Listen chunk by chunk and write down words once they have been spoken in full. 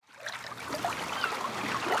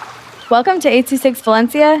Welcome to 826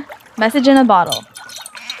 Valencia, message in a bottle.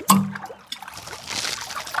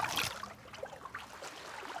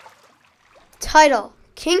 Title: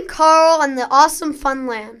 King Carl and the Awesome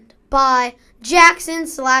Funland by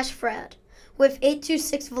Jaxon/Fred with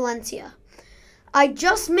 826 Valencia. I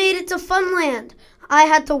just made it to Funland. I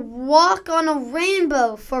had to walk on a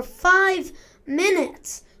rainbow for 5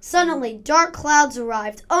 minutes. Suddenly, dark clouds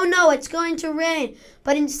arrived. Oh no, it's going to rain.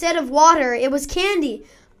 But instead of water, it was candy.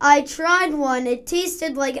 I tried one. It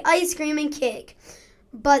tasted like ice cream and cake.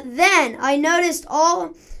 But then I noticed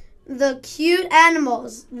all the cute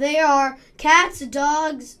animals. They are cats,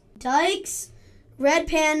 dogs, dykes, red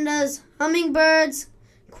pandas, hummingbirds,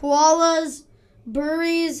 koalas,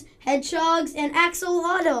 buries, hedgehogs, and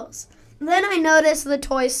axolotls. Then I noticed the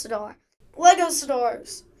toy store. Lego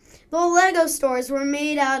stores. The Lego stores were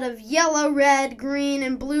made out of yellow, red, green,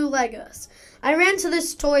 and blue Legos. I ran to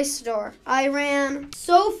this toy store. I ran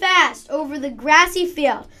so fast over the grassy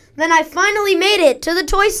field. Then I finally made it to the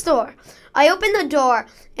toy store. I opened the door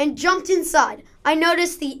and jumped inside. I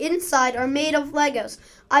noticed the inside are made of Legos.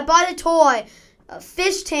 I bought a toy, a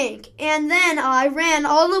fish tank, and then I ran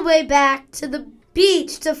all the way back to the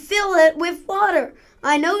beach to fill it with water.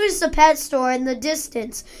 I noticed a pet store in the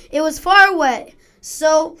distance. It was far away,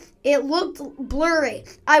 so it looked blurry.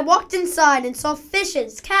 I walked inside and saw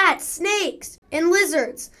fishes, cats, snakes, and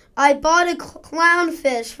lizards. I bought a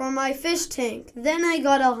clownfish for my fish tank. Then I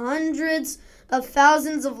got hundreds of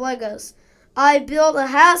thousands of Legos. I built a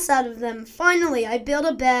house out of them. Finally, I built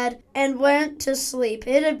a bed and went to sleep.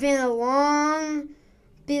 It had been a long,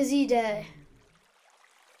 busy day.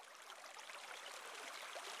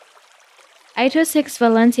 826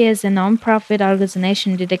 Valencia is a non-profit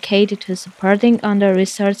organization dedicated to supporting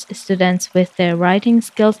under-researched students with their writing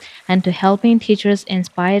skills and to helping teachers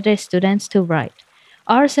inspire their students to write.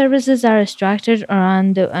 Our services are structured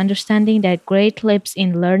around the understanding that great leaps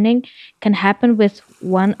in learning can happen with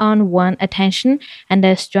one-on-one attention and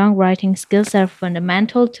that strong writing skills are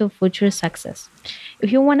fundamental to future success.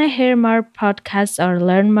 If you want to hear more podcasts or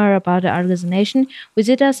learn more about the organization,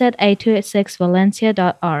 visit us at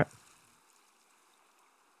 826valencia.org.